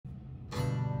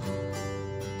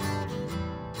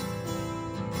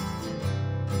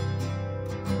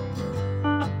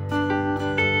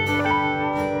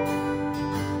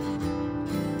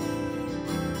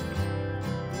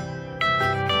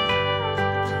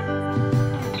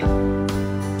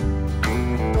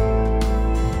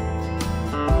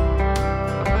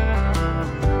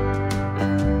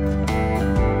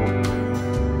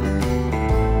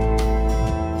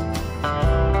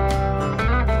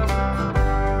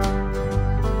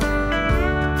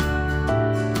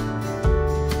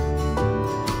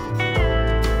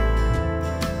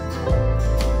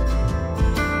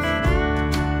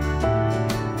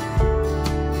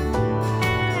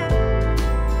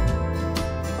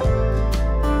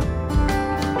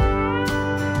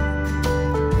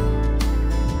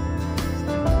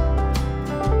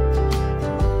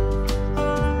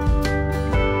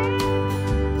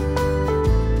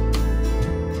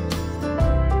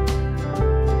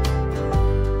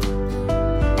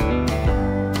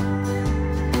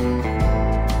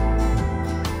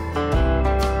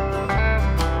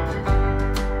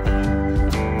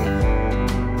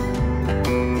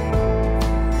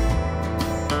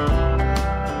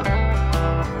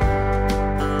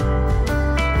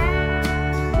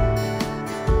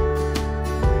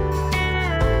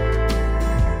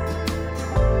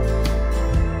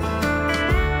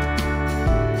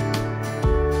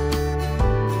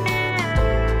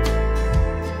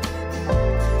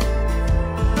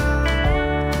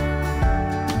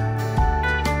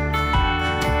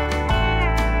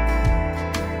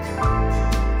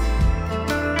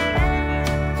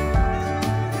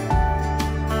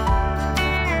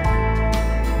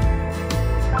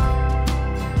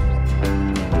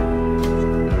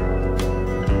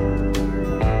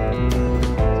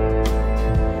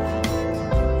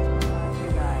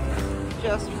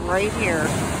right here.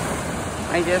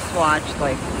 I just watched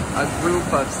like a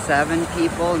group of 7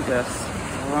 people just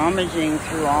rummaging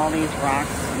through all these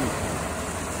rocks.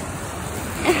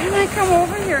 And then I come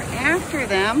over here after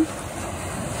them,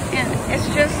 and it's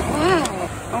just, wow.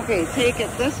 Okay, take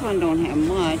it. This one don't have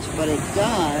much, but it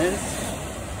does.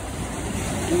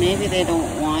 And maybe they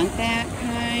don't want that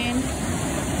kind.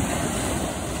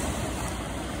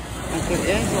 But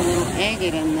there is a little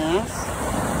agate in this.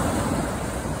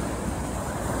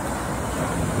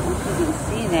 You can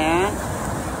see that.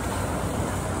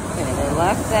 Okay, they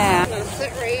left that. I'm gonna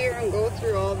sit right here and go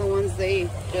through all the ones they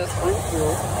just went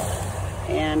through.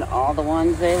 And all the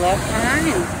ones they left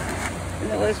behind.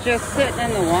 And it was just sitting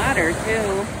in the water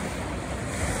too.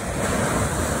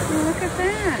 And look at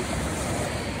that.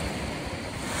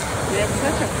 And it's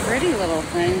such a pretty little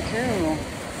thing too.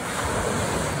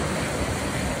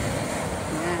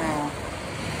 Wow.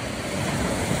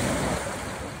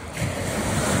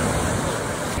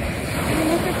 And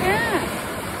look at that.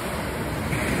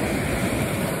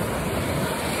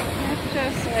 It's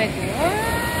just like, what?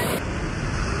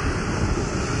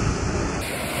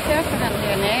 Definitely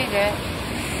an agate.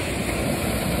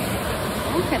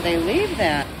 How could they leave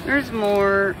that? There's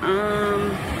more. See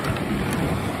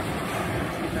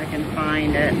if I can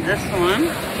find it. This one,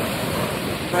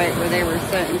 right where they were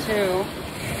sitting too.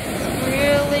 It's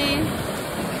really,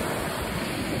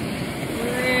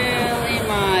 really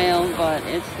mild, but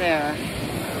it's there.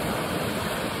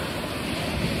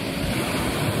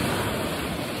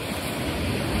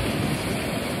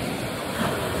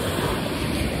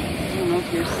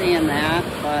 If you're seeing that,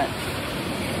 but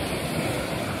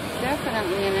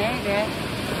definitely an agate.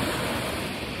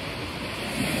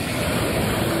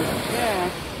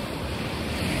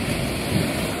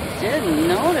 Just didn't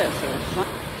notice or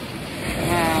something.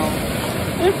 Wow.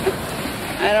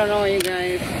 I don't know, you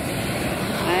guys.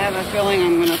 I have a feeling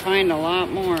I'm going to find a lot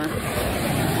more.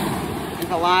 If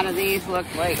a lot of these look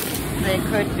like they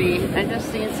could be. I just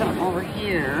seen something over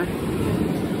here.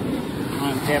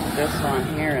 I'm gonna dip this one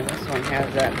here. This one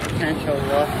has that potential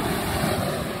look.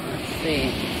 Let's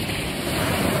see.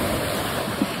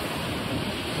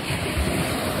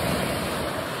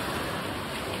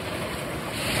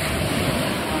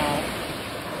 Wow.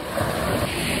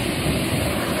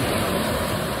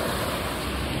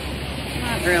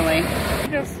 Not really.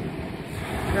 Just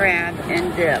grab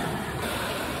and dip.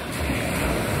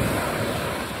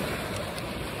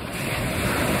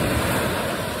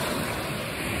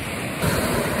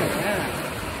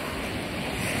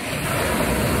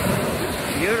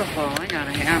 Beautiful. I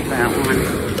gotta have that one.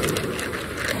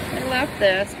 They left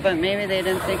this, but maybe they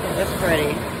didn't think it was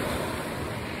pretty.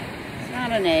 It's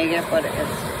not an agate, but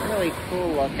it's really cool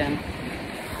looking.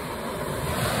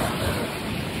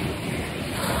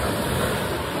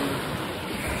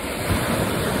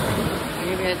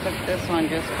 Maybe I took this one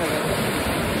just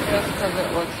because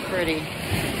it looks pretty.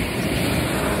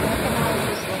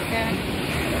 Just look at.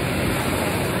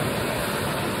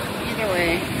 Either way,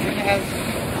 it has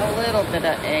a little bit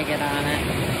of agate on it.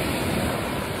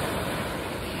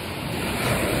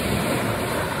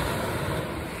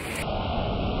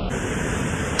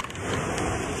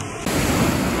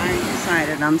 I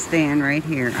decided I'm staying right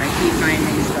here. I keep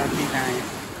finding stuff, you guys.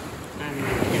 I'm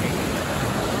not kidding.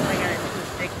 All I gotta do is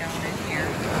dig down in here.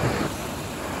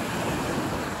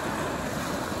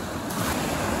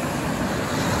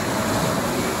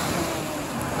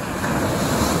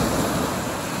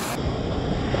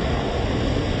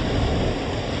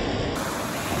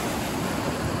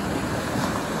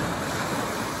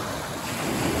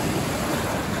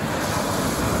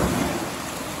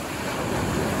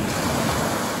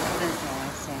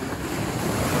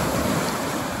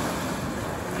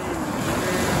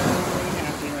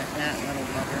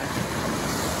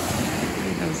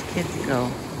 Kids go.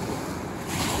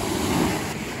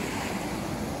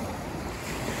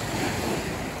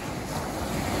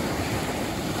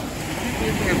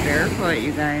 If you're barefoot,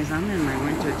 you guys, I'm in my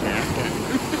winter jacket.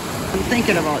 I'm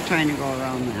thinking about trying to go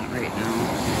around that right now.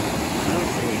 We'll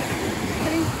see. I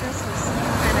think this is some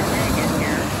kind of agate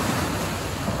here.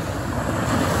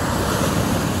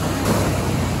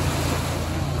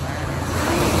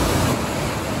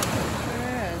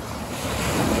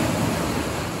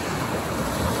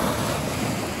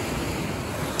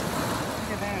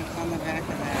 On the back of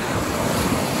that.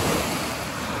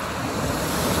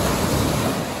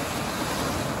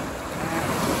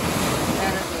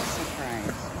 That is a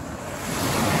surprise.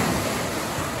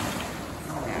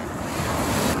 Yeah.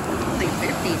 Only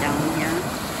 50 down here.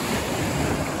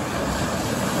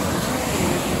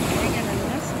 Bigger than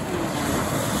this one.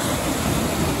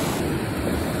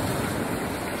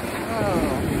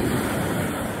 Oh.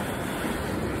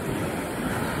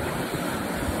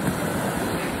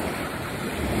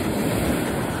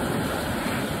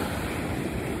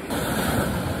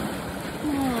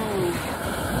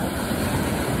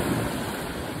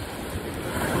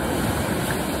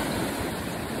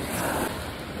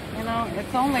 Well,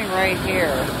 it's only right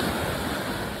here.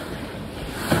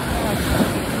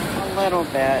 A little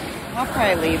bit. I'll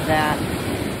probably leave that.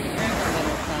 There's a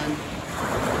little sun.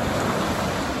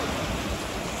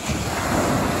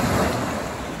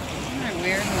 Isn't that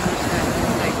weird how much that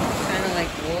looks like? Kind of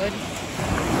like wood.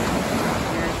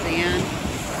 There's the end.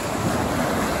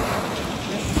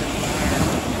 This is bizarre.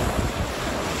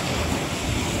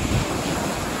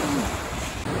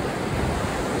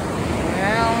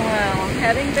 Well, I'm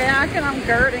heading back and I'm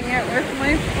girding it with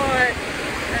my foot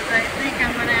because I think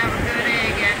I'm going to have a good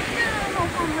egg. Yeah, I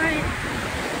hope I'm right.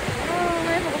 Oh,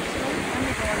 I hope so. Let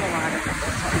me go in the water.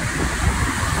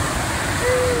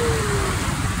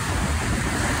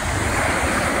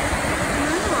 In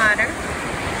the water.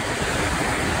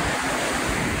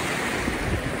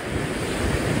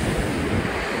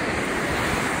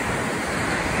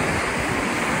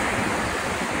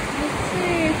 Let's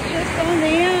see, it's just on the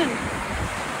end.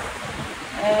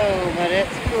 Oh, but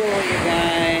it's cool, you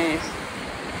guys.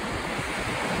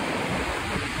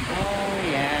 Oh,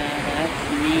 yeah, that's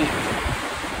neat.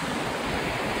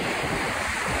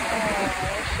 Oh, I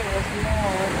wish there was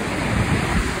more.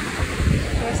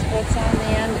 Just what's on the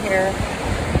end here.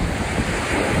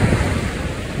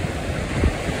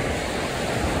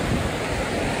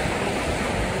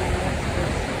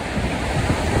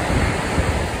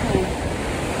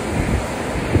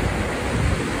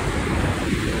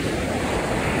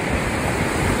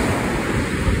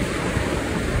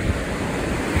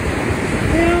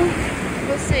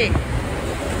 See.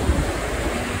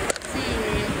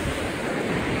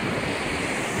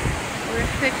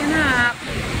 We're picking up.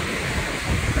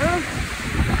 Oh,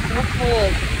 so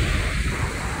cold.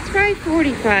 It's probably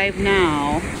 45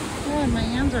 now. Oh, my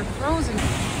hands are frozen.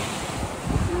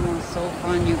 Oh, so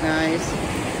fun, you guys.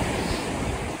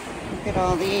 Look at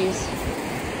all these.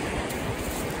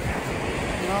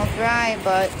 They're all dry,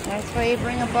 but that's why you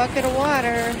bring a bucket of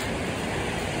water.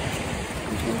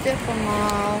 You can dip them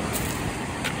all.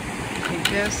 You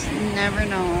just never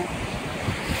know.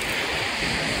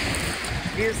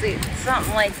 Usually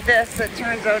something like this that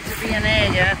turns out to be an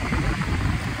agate.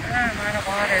 I'm out of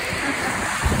water.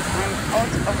 I'm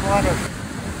out of water.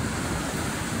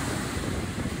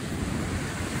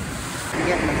 I'm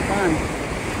getting the fun.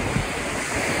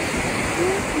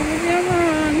 Come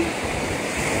on.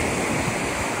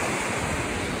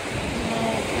 No,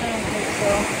 I don't think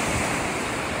so.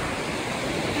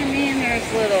 I mean, there's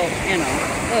little, you know,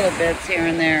 little bits here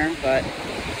and there, but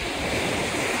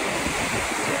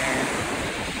there.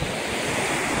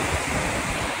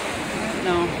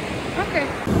 No. Okay.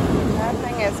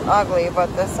 Nothing is ugly,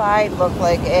 but the side looked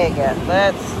like agate.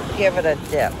 Let's give it a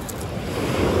dip.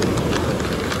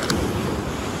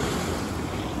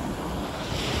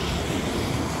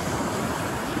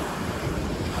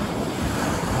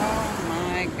 Oh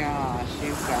my gosh,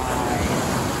 you guys.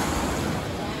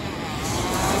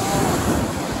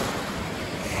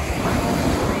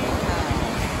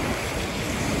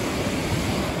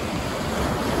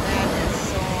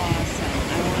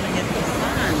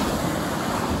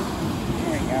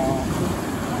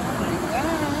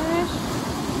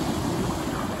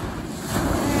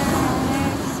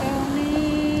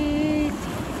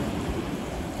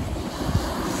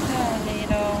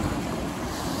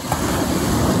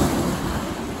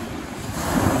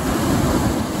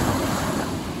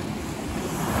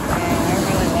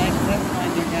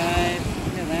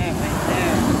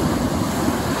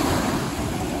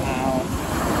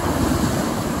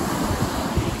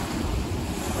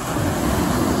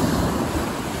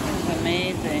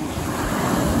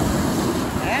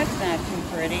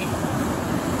 Pretty.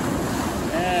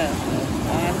 This is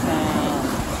awesome.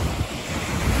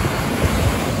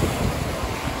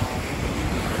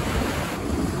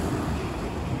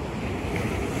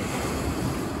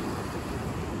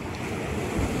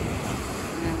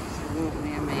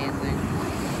 Absolutely amazing.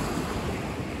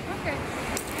 Okay.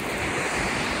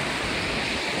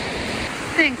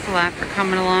 Thanks a lot for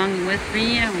coming along with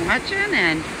me and watching,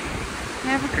 and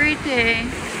have a great day.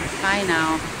 Bye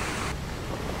now.